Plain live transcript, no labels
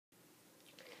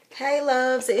Hey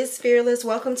loves, it's Fearless.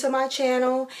 Welcome to my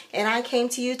channel, and I came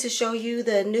to you to show you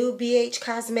the new BH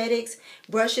Cosmetics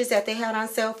brushes that they had on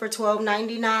sale for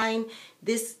 $12.99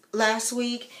 this last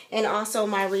week, and also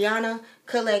my Rihanna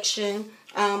collection.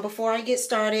 Before I get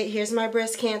started, here's my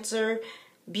breast cancer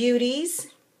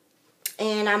beauties,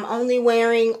 and I'm only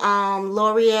wearing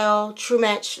L'Oreal True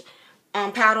Match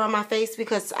powder on my face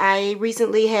because I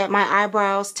recently had my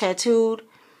eyebrows tattooed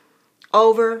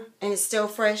over and it's still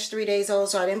fresh, 3 days old,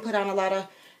 so I didn't put on a lot of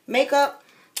makeup.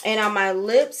 And on my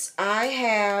lips I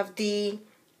have the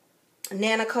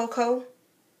Nana Coco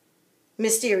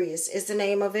Mysterious is the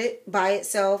name of it by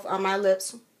itself on my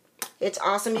lips. It's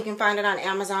awesome. You can find it on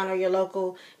Amazon or your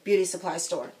local beauty supply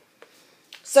store.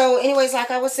 So anyways,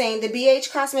 like I was saying, the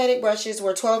BH cosmetic brushes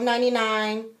were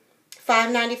 $12.99,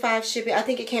 $5.95 shipping. I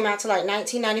think it came out to like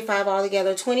 $19.95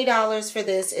 altogether. $20 for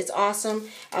this. It's awesome.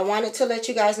 I wanted to let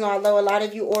you guys know, although a lot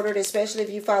of you ordered, especially if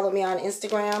you follow me on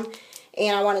Instagram,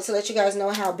 and I wanted to let you guys know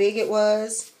how big it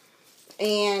was.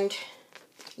 And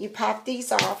you pop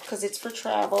these off because it's for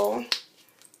travel.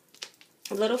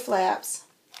 Little flaps.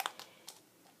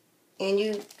 And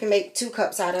you can make 2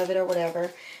 cups out of it or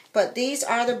whatever. But these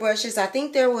are the brushes. I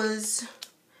think there was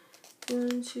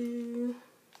 1, 2,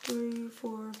 3,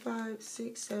 4, 5,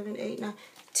 6, 7, 8, 9,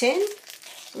 10.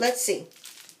 Let's see.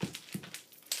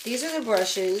 These are the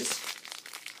brushes.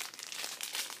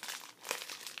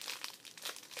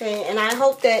 Okay, and I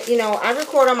hope that, you know, I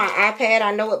record on my iPad.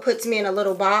 I know it puts me in a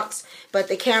little box, but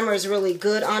the camera is really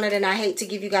good on it, and I hate to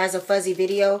give you guys a fuzzy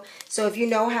video. So if you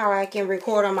know how I can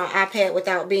record on my iPad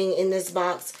without being in this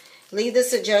box, leave the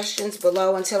suggestions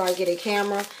below until I get a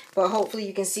camera. But hopefully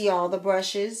you can see all the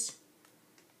brushes.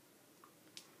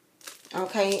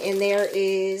 Okay, and there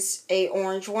is a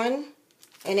orange one,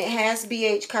 and it has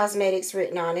BH Cosmetics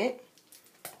written on it.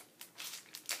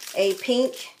 A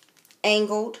pink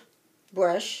angled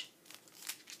brush.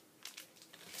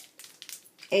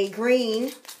 A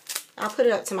green, I'll put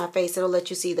it up to my face, it'll let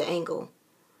you see the angle,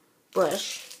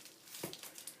 brush.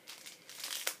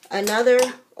 Another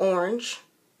orange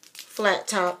flat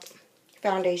top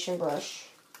foundation brush.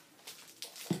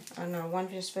 I don't know, one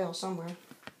just fell somewhere.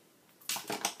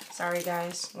 Sorry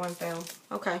guys, one fell.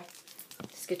 Okay,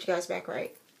 let's get you guys back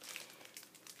right.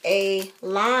 A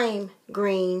lime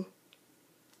green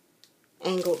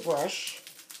angled brush.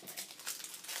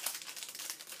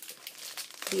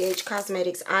 BH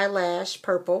Cosmetics eyelash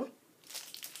purple.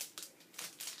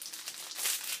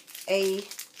 A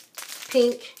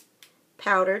pink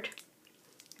powdered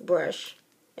brush.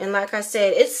 And like I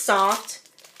said, it's soft.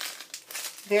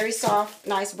 Very soft,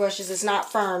 nice brushes. It's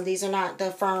not firm. These are not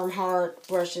the firm, hard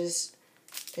brushes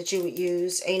that you would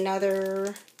use.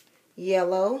 Another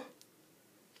yellow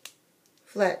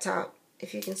flat top,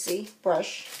 if you can see,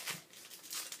 brush.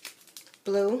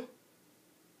 Blue.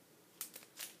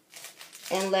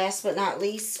 And last but not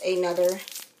least, another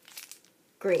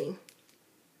green.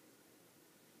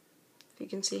 If you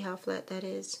can see how flat that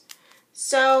is.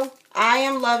 So, I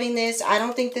am loving this. I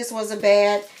don't think this was a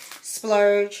bad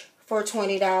splurge for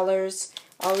 $20.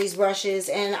 All these brushes.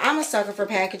 And I'm a sucker for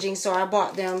packaging, so I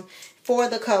bought them for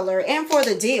the color and for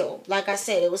the deal. Like I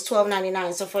said, it was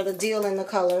 $12.99. So, for the deal and the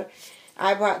color,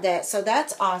 I brought that. So,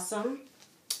 that's awesome.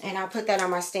 And I'll put that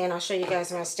on my stand. I'll show you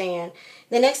guys my stand.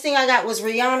 The next thing I got was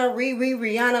Rihanna.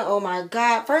 Rihanna. Oh my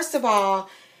God. First of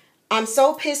all, I'm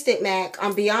so pissed at MAC.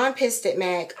 I'm beyond pissed at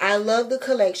MAC. I love the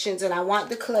collections and I want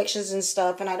the collections and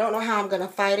stuff. And I don't know how I'm going to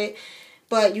fight it.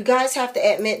 But you guys have to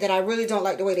admit that I really don't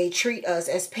like the way they treat us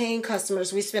as paying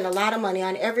customers. We spend a lot of money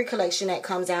on every collection that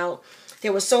comes out.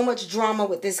 There was so much drama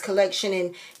with this collection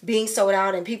and being sold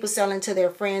out and people selling to their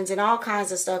friends and all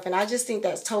kinds of stuff. And I just think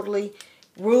that's totally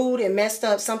rude and messed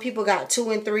up. Some people got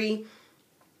 2 and 3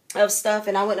 of stuff,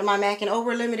 and I went to my MAC and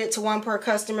over limited to 1 per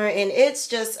customer, and it's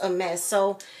just a mess.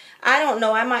 So I don't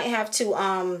know, I might have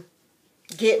to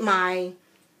get my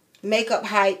makeup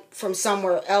hype from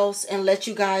somewhere else and let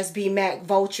you guys be MAC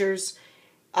vultures,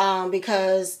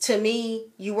 because to me,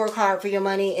 you work hard for your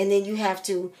money and then you have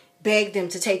to beg them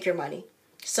to take your money.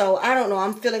 So I don't know,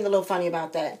 I'm feeling a little funny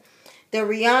about that. The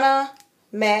Rihanna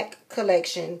MAC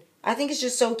collection, I think it's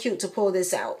just so cute to pull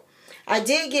this out. I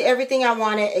did get everything I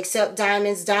wanted except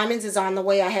diamonds. Diamonds is on the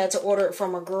way. I had to order it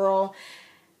from a girl.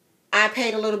 I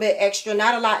paid a little bit extra.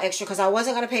 Not a lot extra because I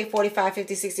wasn't going to pay $45,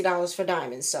 $50, $60 for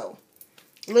diamonds. So,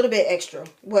 a little bit extra.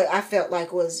 What I felt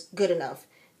like was good enough.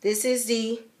 This is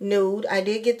the nude. I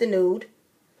did get the nude.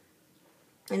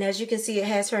 And as you can see, it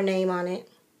has her name on it.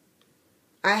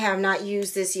 I have not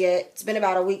used this yet. It's been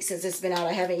about a week since it's been out.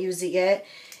 I haven't used it yet.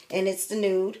 And it's the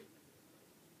nude.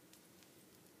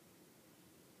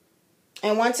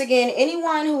 And once again,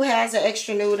 anyone who has an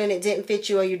extra nude and it didn't fit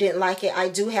you or you didn't like it, I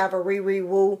do have a Riri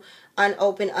Woo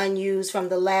unopened, unused from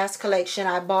the last collection.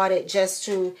 I bought it just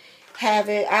to have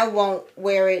it. I won't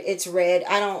wear it. It's red.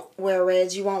 I don't wear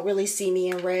reds. You won't really see me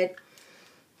in red.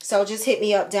 So just hit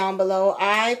me up down below.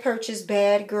 I purchased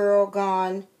Bad Girl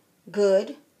Gone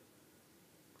Good.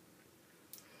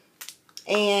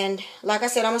 And like I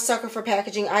said, I'm a sucker for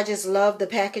packaging. I just love the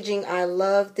packaging. I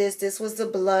love this. This was the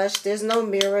blush. There's no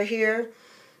mirror here.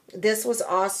 This was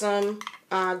awesome.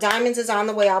 Diamonds is on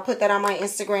the way. I'll put that on my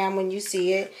Instagram when you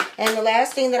see it. And the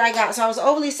last thing that I got, so I was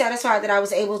overly satisfied that I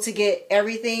was able to get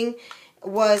everything,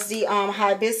 was the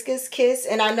Hibiscus Kiss.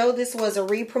 And I know this was a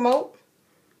re-promote,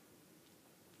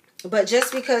 but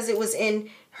just because it was in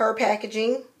her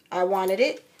packaging, I wanted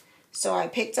it. So I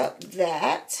picked up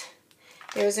that.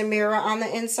 There's a mirror on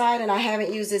the inside, and I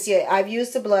haven't used this yet. I've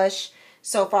used the blush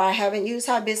so far. I haven't used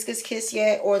Hibiscus Kiss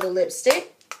yet or the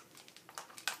lipstick.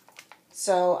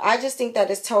 So I just think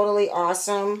that is totally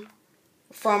awesome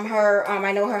from her.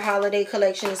 I know her holiday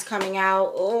collection is coming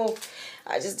out. Oh,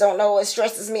 I just don't know. It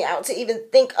stresses me out to even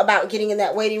think about getting in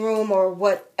that waiting room or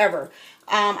whatever.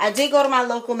 I did go to my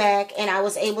local MAC, and I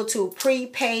was able to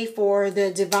prepay for the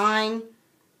Divine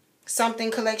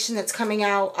Something collection that's coming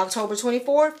out October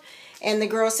 24th. And the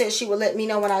girl said she would let me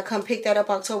know when I come pick that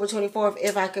up October 24th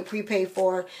if I could prepay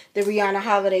for the Rihanna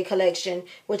holiday collection,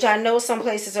 which I know some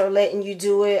places are letting you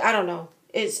do it. I don't know.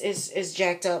 It's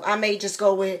jacked up. I may just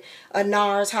go with a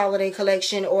NARS holiday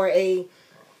collection or a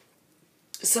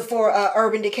Sephora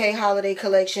Urban Decay holiday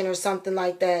collection or something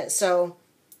like that. So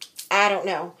I don't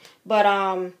know. But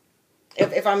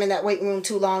if I'm in that waiting room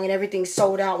too long and everything's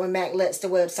sold out when MAC lets the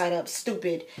website up.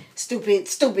 Stupid.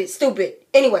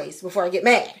 Anyways, before I get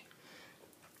mad.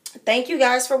 Thank you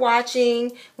guys for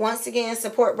watching. Once again,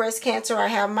 support breast cancer. I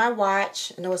have my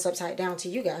watch. I know it's upside down to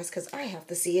you guys because I have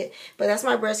to see it. But that's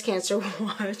my breast cancer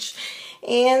watch.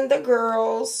 And the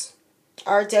girls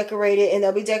are decorated. And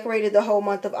they'll be decorated the whole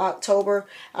month of October.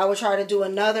 I will try to do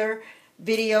another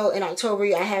video in October.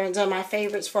 I haven't done my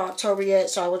favorites for October yet.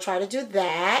 So I will try to do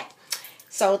that.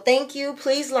 So thank you.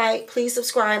 Please like. Please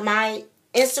subscribe. My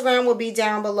Instagram will be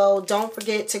down below. Don't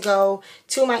forget to go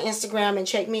to my Instagram and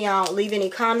check me out. Leave any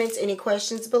comments, any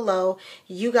questions below.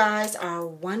 You guys are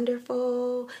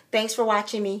wonderful. Thanks for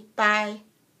watching me. Bye.